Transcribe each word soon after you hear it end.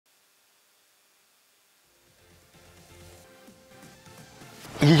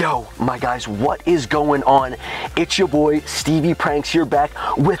Yo, my guys, what is going on? It's your boy, Stevie Pranks here back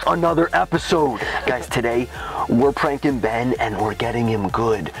with another episode. Guys, today we're pranking Ben and we're getting him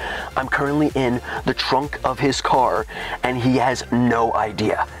good. I'm currently in the trunk of his car and he has no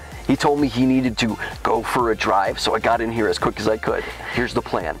idea. He told me he needed to go for a drive, so I got in here as quick as I could. Here's the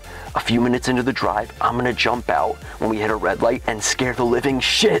plan. A few minutes into the drive, I'm gonna jump out when we hit a red light and scare the living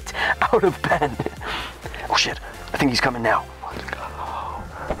shit out of Ben. Oh shit, I think he's coming now. Let's go.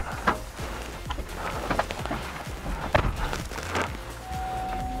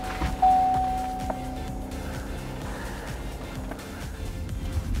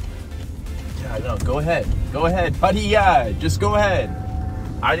 Yeah, no, go ahead, buddy, yeah, just go ahead.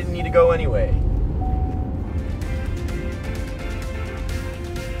 I didn't need to go anyway.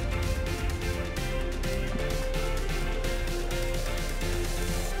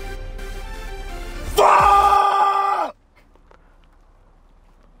 Fuck!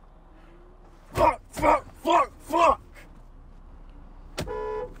 Fuck, fuck, fuck, fuck!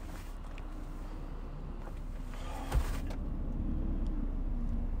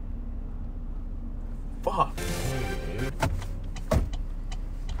 Fuck, dude.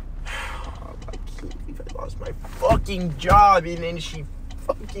 I can't believe I lost my fucking job and then she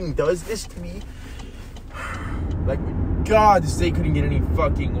fucking does this to me. Like, God, this day couldn't get any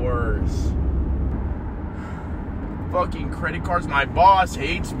fucking worse. Fucking credit cards, my boss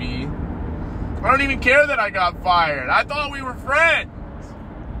hates me. I don't even care that I got fired. I thought we were friends.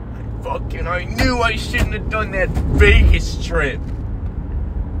 I knew I shouldn't have done that Vegas trip.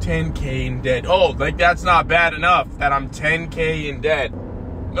 10K in debt. Oh, like that's not bad enough that I'm 10K in debt.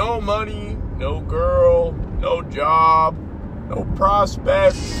 No money, no girl, no job, no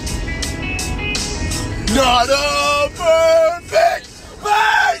prospects. Not a perfect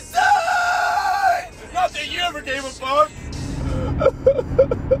person! Not that you ever gave a fuck.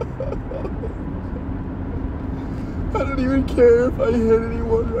 I don't even care if I hit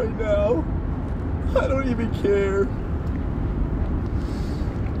anyone right now. I don't even care.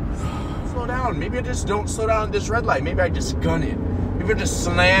 Slow down. Maybe I just don't slow down at this red light. Maybe I just gun it. Maybe I just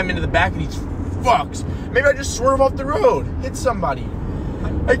slam into the back of these fucks. Maybe I just swerve off the road. Hit somebody.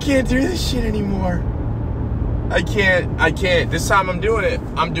 I can't do this shit anymore. I can't. This time I'm doing it.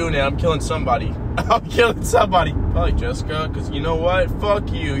 I'm killing somebody. I'm killing somebody. Probably Jessica, because you know what?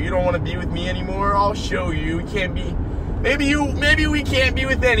 Fuck you. You don't want to be with me anymore? I'll show you. We can't be... Maybe we can't be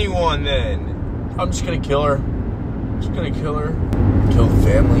with anyone then. I'm just gonna kill her. Just gonna kill her. Kill the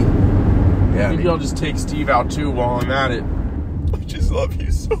family. Yeah. Maybe I'll just take Steve out too while I'm at it. I just love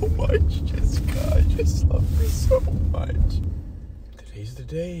you so much, Jessica. I just love you so much. Today's the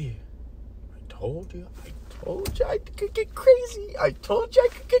day. I told you I could get crazy. I told you I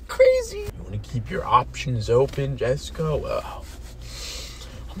could get crazy. You want to keep your options open, Jessica? Well,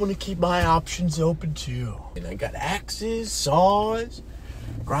 I'm going to keep my options open too. And I got axes, saws,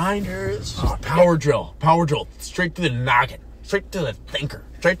 grinders. Oh, power drill. Straight to the noggin. Straight to the thinker.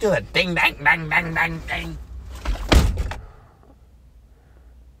 Straight to the ding, dang, dang, dang, dang, dang.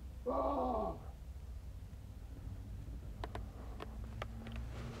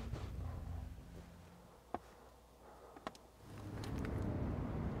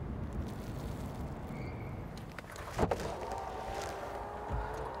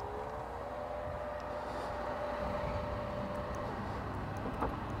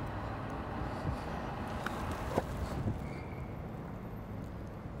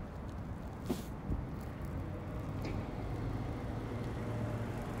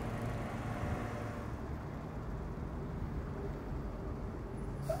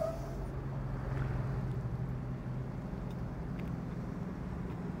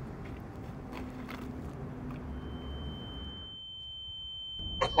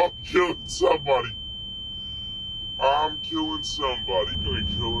 I'm killing somebody. I'm gonna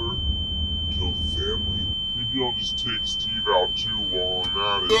kill her, kill the family. Maybe I'll just take Steve out too while I'm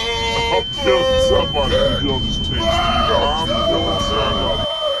at it. I'm killing somebody. Maybe I'll just take Steve out too while I'm at it.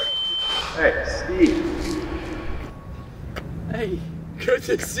 Hey, Steve. Hey, good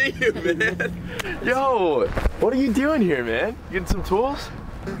to see you, man. Yo, what are you doing here, man? You getting some tools?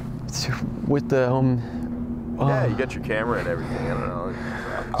 With the yeah, you got your camera and everything. I don't know.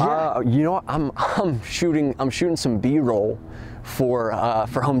 You know what? I'm shooting some B-roll for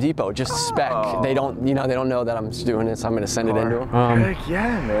Home Depot, just spec. They don't know that I'm doing it, so I'm gonna send it into them. Heck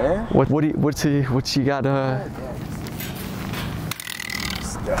yeah, man. What's you got?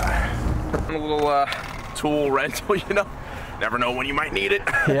 Just, a little tool rental, you know. Never know when you might need it.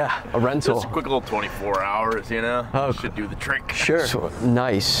 Yeah, a rental. Just a quick little 24 hours, you know. Oh, should do the trick. Sure. So,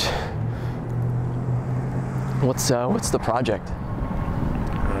 nice. What's the project?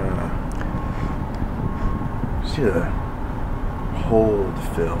 Just need to hold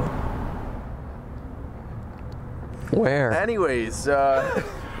Phil. Where? Anyways,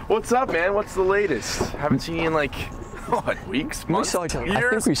 what's up, man? What's the latest? Haven't seen you in like, what, weeks, months, I think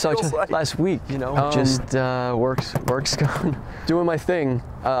years? we saw each other last week, you know. Just work's going, doing my thing.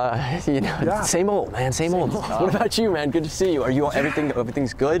 You know, Yeah. same old, man, same old. What about you, man? Good to see you. Are you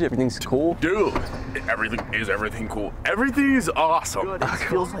everything's good? Everything's cool? Dude, everything cool. Everything is awesome. Good. It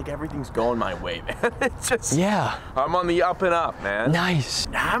feels like everything's going my way, man. It's just, Yeah. I'm on the up and up, man. Nice.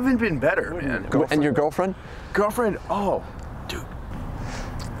 I haven't been better, man. And your girlfriend? Girlfriend, oh, dude.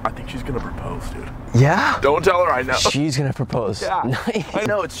 I think she's gonna propose, dude. Yeah. Don't tell her I know. She's gonna propose. Yeah. Nice. I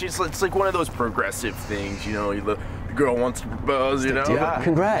know, it's like one of those progressive things, you know, the girl wants to propose, you know? Yeah.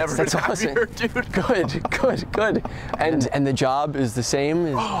 Congrats, that's awesome. Dude. Good. And the job is the same?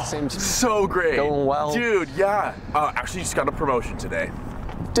 Is the same? So great. Going well? Dude, yeah. Actually just got a promotion today.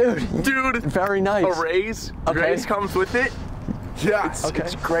 Dude. Very nice. A raise. Okay. Raise comes with it. Yeah, Okay.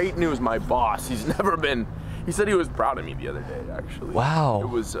 It's great news. My boss, he said he was proud of me the other day, actually. Wow. It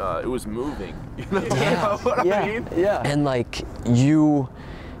was moving. You know Yeah. what I mean? Yeah. And like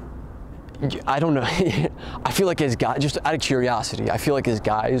I don't know. I feel like as guys, just out of curiosity, I feel like as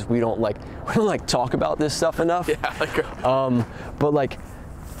guys, we don't like talk about this stuff enough. Yeah. But like,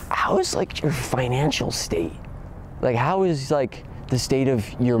 how is like your financial state? Like, how is like the state of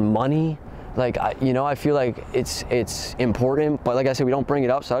your money? Like, I feel like it's important, but like I said, we don't bring it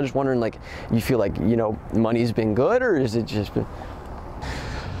up. So I was just wondering, like, you feel like, money's been good, or is it just been?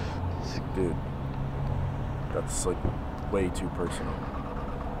 Dude, that's like way too personal.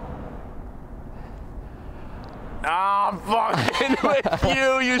 I'm fucking with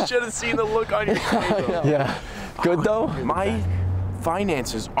you. You should have seen the look on your face. Yeah. Good though? My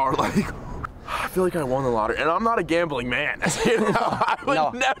finances are like, I feel like I won the lottery, and I'm not a gambling man. You know, I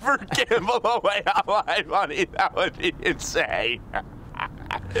would never gamble away all my money. That would be insane.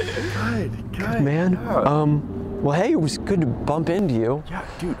 Good, man. Yeah. Well, hey, it was good to bump into you. Yeah,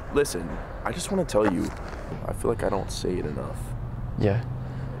 dude, listen, I just want to tell you, I feel like I don't say it enough. Yeah.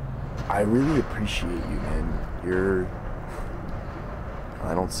 I really appreciate you, man.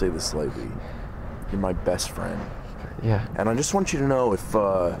 I don't say this lightly, you're my best friend. Yeah. And I just want you to know, if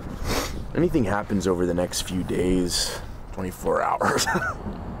anything happens over the next few days, 24 hours,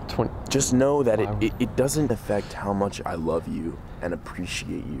 just know that it doesn't affect how much I love you and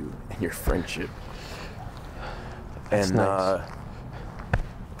appreciate you and your friendship. That's nice.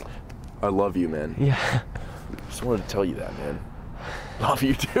 I love you, man. Yeah. Just wanted to tell you that, man. Love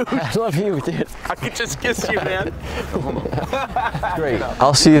you, dude. I love you, dude. I could just kiss you, man. Great.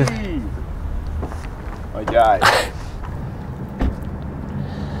 I'll see you. My guy.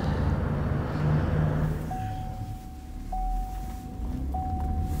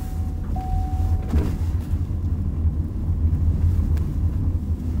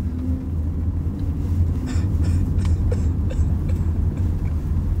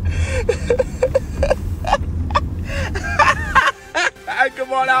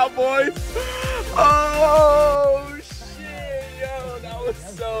 Come on out, boys. Oh, shit, yo, that was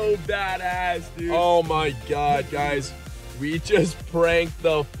so badass, dude. Oh my God, guys. We just pranked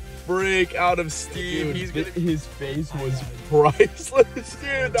the freak out of Steve. Dude, his face was priceless,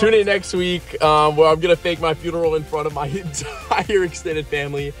 dude. Tune in next week where I'm gonna fake my funeral in front of my entire extended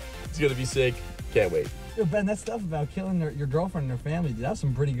family. It's gonna be sick. Can't wait. Yo, Ben, that stuff about killing your girlfriend and her family, dude, that's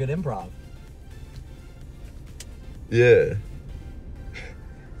some pretty good improv. Yeah.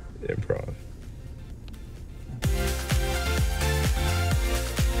 Improv.